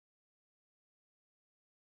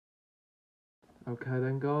Okay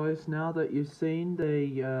then guys, now that you've seen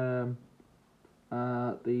the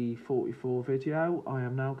 44 video, I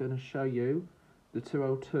am now going to show you the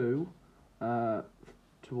 202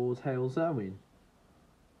 towards Halesowen.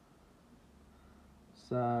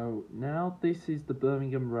 So now this is the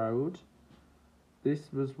Birmingham Road.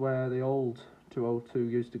 This was where the old 202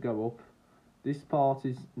 used to go up. This part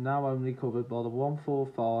is now only covered by the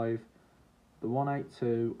 145, the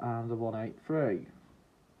 182 and the 183.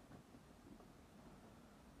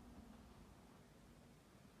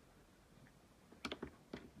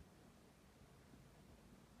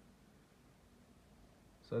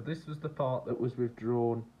 So this was the part that was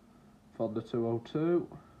withdrawn from the 202,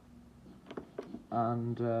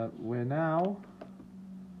 and we're now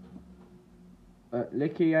at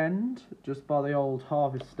Licky End, just by the old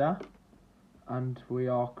harvester, and we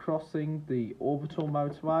are crossing the orbital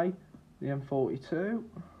motorway, the M42.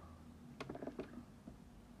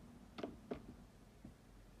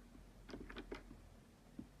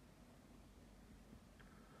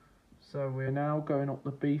 So we're now going up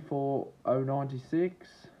the B4096,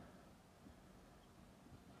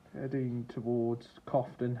 heading towards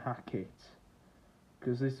Cofton Hackett,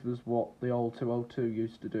 because this was what the old 202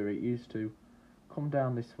 used to do. It used to come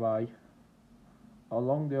down this way,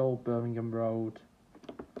 along the old Birmingham Road,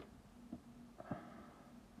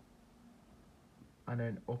 and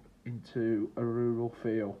then up into a rural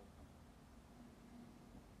feel.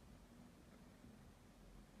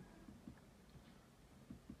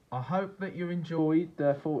 I hope that you enjoyed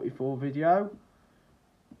the 44 video.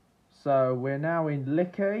 So we're now in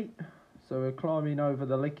Licky, so we're climbing over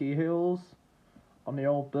the Licky Hills on the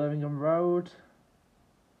old Birmingham Road.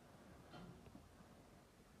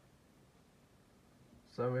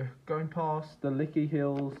 So we're going past the Licky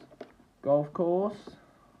Hills golf course.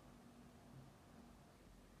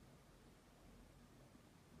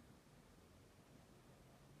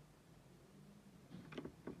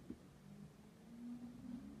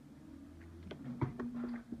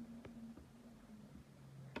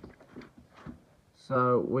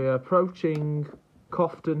 So we're approaching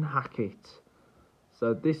Cofton Hackett.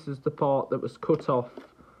 So this is the part that was cut off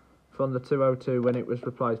from the 202 when it was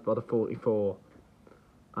replaced by the 44.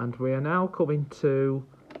 And we are now coming to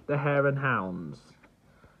the Hare and Hounds.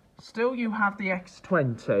 Still you have the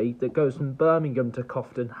X20 that goes from Birmingham to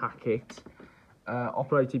Cofton Hackett,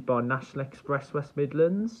 operated by National Express West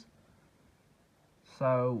Midlands.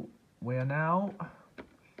 So we are now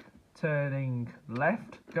turning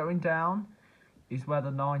left, going down is where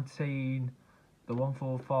the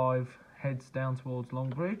 145 heads down towards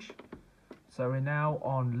Longbridge. So we're now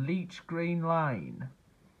on Leach Green Lane.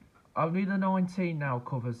 Only the 19 now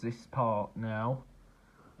covers this part now.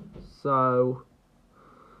 So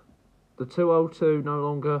the 202 no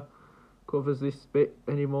longer covers this bit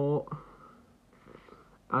anymore.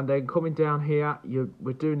 And then coming down here,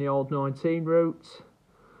 we're doing the old 19 route.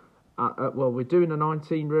 Well, we're doing the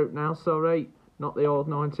 19 route now, sorry. Not the old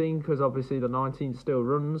 19, because obviously the 19 still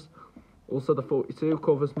runs. Also the 42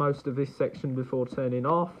 covers most of this section before turning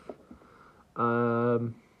off.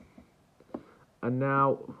 And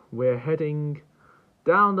now we're heading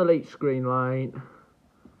down the Leach Green Lane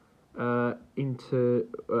into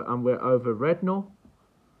and we're over Rednall.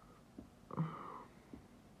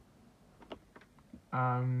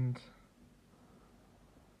 And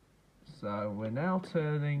so we're now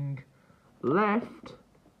turning left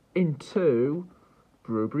into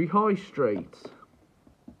Brewbury High Street.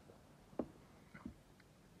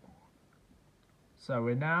 So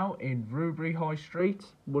we're now in Brewbury High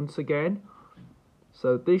Street once again.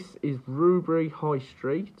 So this is Brewbury High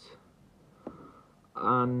Street,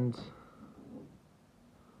 and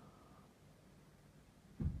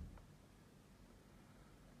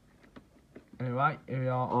anyway, here we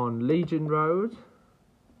are on Legion Road.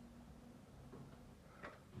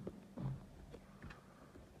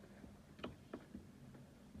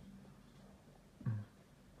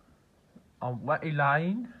 On Wetty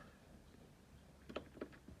Lane.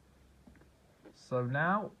 So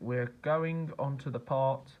now we're going onto the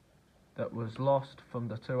part that was lost from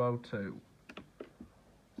the 202.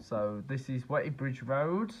 So this is Wetty Bridge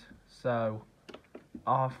Road. So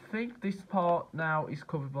I think this part now is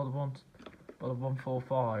covered by the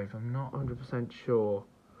 145. I'm not 100% sure.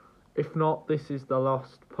 If not, this is the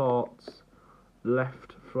lost parts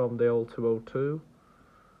left from the old 202.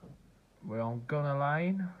 We're on Gunner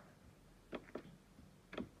Lane.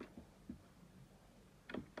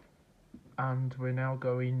 And we're now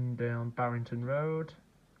going down Barrington Road.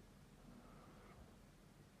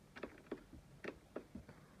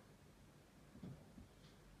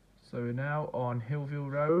 So we're now on Hillview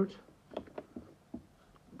Road.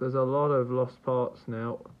 there's a lot of lost parts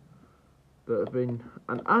now that have been,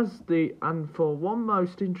 and for one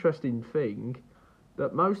most interesting thing,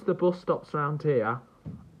 that most of the bus stops around here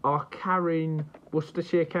are carrying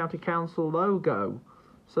Worcestershire County Council logo.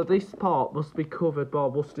 So this part must be covered by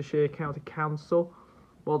Worcestershire County Council,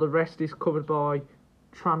 while the rest is covered by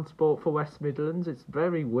Transport for West Midlands. It's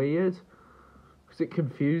very weird, because it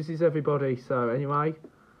confuses everybody. So anyway,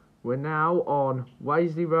 we're now on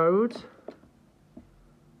Waisley Road.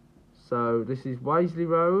 So this is Waisley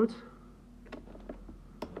Road.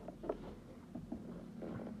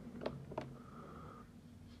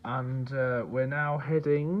 And we're now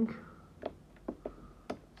heading,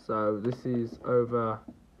 so this is over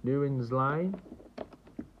Newins Lane.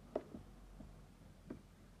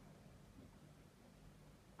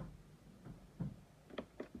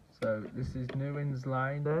 So this is Newins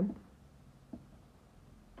Lane then.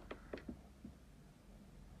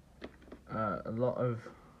 A lot of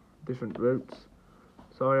different routes.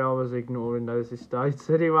 Sorry, I was ignoring those estates.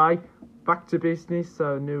 Anyway, back to business.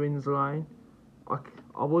 So Newins Lane.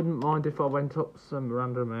 I wouldn't mind if I went up some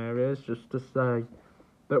random areas just to say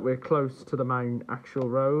that we're close to the main actual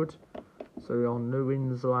road. So we're on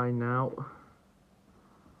Newins Lane now.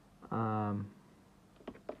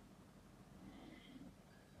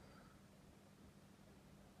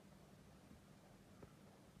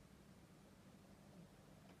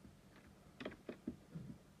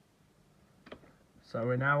 So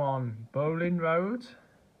we're now on Bowling Road.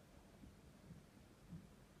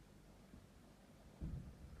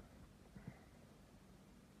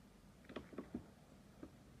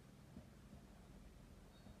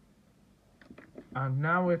 And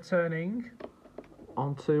now we're turning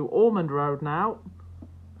onto Ormond Road now.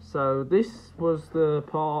 So this was the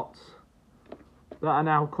parts that are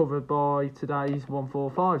now covered by today's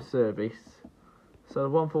 145 service. So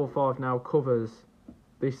 145 now covers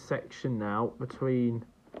this section now between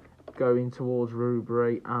going towards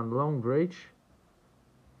Rubery and Longbridge.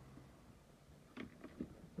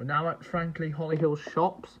 We're now at Frankley Hollyhill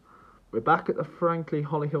Shops. We're back at the Frankley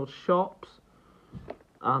Hollyhill Shops,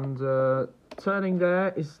 and turning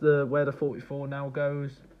there is where the 44 now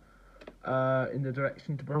goes in the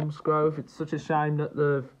direction to Bromsgrove. It's such a shame that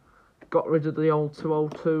they've got rid of the old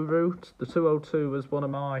 202 route. The 202 was one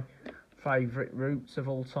of my favourite routes of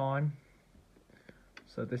all time.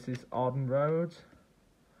 So this is Arden Road.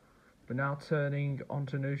 We're now turning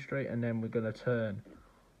onto New Street, and then we're going to turn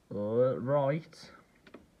right.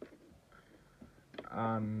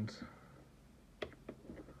 And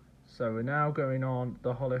so we're now going on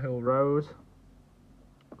the Hollyhill Road.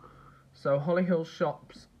 So Hollyhill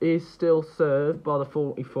Shops is still served by the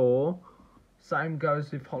 44. Same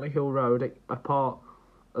goes with Hollyhill Road, apart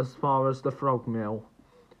as far as the Frog Mill,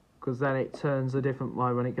 because then it turns a different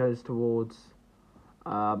way when it goes towards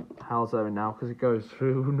Halesowen now, because it goes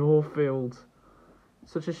through Northfield.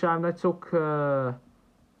 Such a shame they took the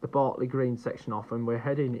Bartley Green section off, and we're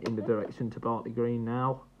heading in the direction to Bartley Green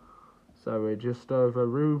now. So we're just over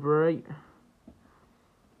Rubery.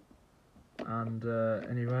 And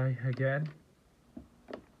anyway, again.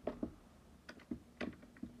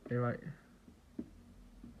 Anyway.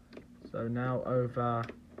 So now over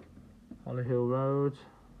Hollyhill Road.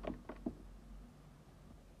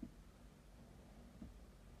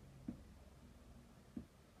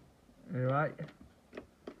 Anyway.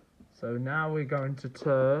 So now we're going to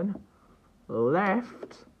turn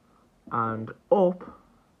left and up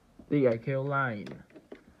the Egg Hill Lane.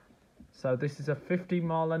 So this is a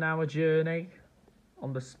 50-mile-an-hour journey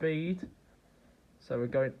on the speed. So we're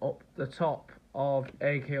going up the top of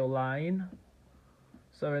Egg Hill Lane.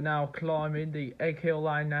 So we're now climbing the Egg Hill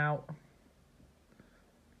Lane now.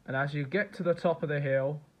 And as you get to the top of the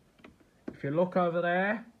hill, if you look over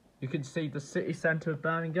there, you can see the city centre of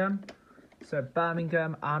Birmingham. So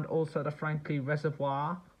Birmingham and also the Frankley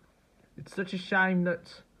Reservoir. It's such a shame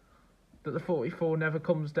that the 44 never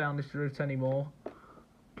comes down this route anymore,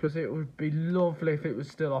 because it would be lovely if it was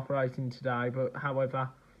still operating today. But however,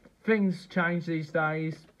 things change these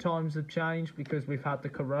days. Times have changed because we've had the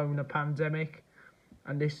corona pandemic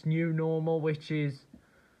and this new normal, which is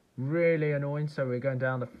really annoying. So we're going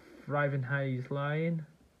down the Ravenhays Lane,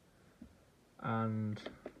 and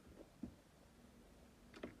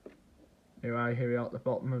anyway, here we are at the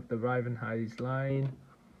bottom of the Ravenhays Lane.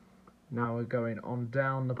 Now we're going on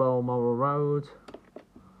down the Balmoral Road.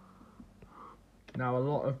 Now a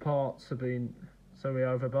lot of parts have been, so we're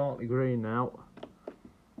over Bartley Green now,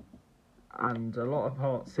 and a lot of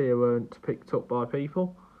parts here weren't picked up by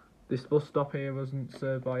people. This bus stop here wasn't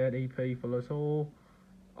served by any people at all.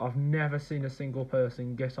 I've never seen a single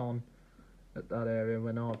person get on at that area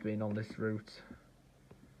when I've been on this route.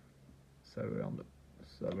 So we're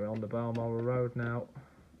on the Balmoral Road now.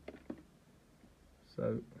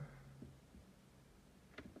 So,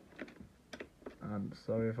 and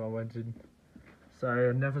sorry if I went in. Sorry,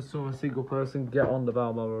 I never saw a single person get on the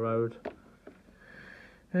Balmoral Road.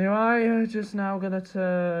 Anyway, just now gonna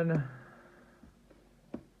turn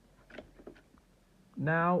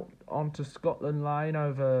now onto Scotland Lane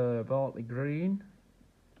over Bartley Green.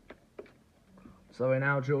 So we're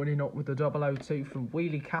now joining up with the 002 from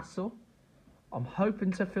Wheelie Castle. I'm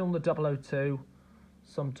hoping to film the 002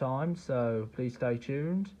 sometime, so please stay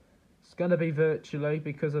tuned. It's going to be virtually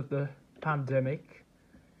because of the pandemic,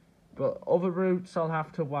 but other routes I'll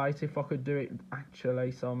have to wait if I could do it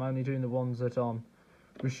actually, so I'm only doing the ones that I'm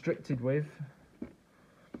restricted with.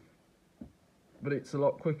 But it's a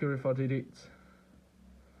lot quicker if I did it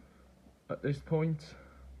at this point.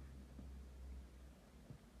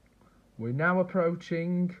 We're now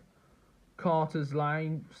approaching Carter's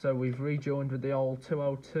Lane, so we've rejoined with the old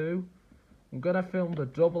 202. I'm going to film the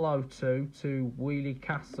 002 to Wheelie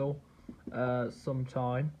Castle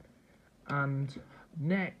sometime. And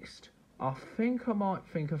next, I think I might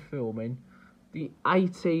think of filming the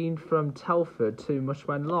 18 from Telford to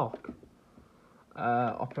Mushwen Lock,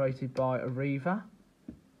 operated by Arriva.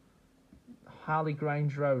 Harley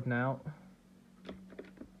Grange Road now.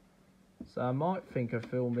 So I might think of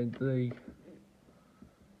filming the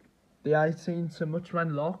 18 to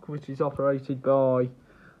Mushwen Lock, which is operated by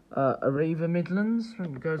Arriva Midlands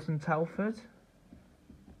from goes from Telford.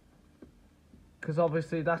 Because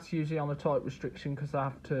obviously that's usually on a tight restriction, because I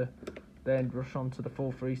have to then rush on to the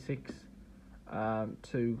 436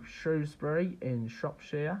 to Shrewsbury in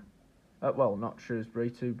Shropshire. Well, not Shrewsbury,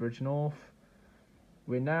 to Bridgnorth.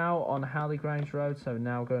 We're now on Harley Grange Road, so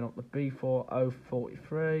now going up the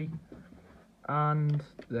B4043, and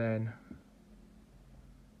then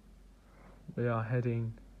we are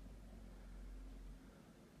heading.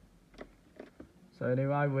 So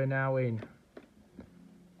anyway, we're now in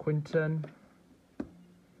Quinton.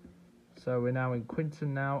 So we're now in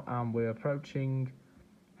Quinton now, and we're approaching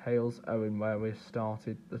Halesowen, where we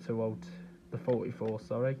started the 44.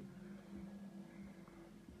 Sorry.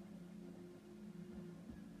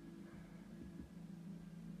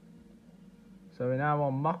 So we're now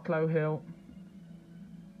on Mucklow Hill.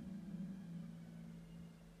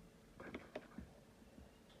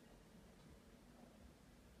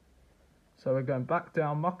 So we're going back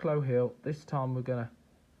down Mucklow Hill. This time we're going to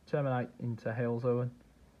terminate into Halesowen.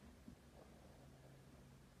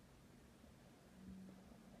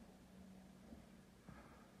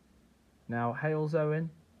 Now Halesowen.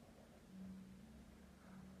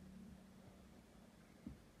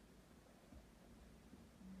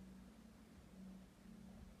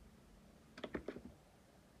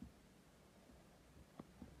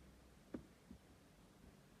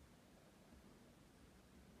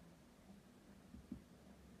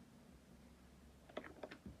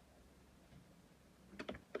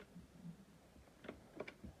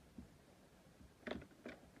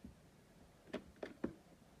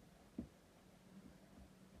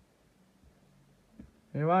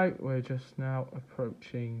 Anyway, we're just now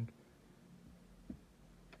approaching.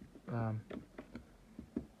 We're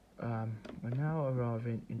now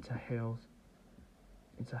arriving into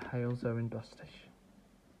Halesowen bus station.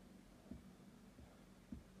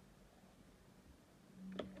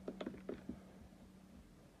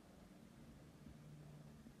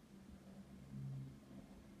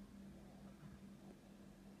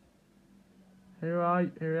 Here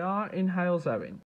we are in Halesowen.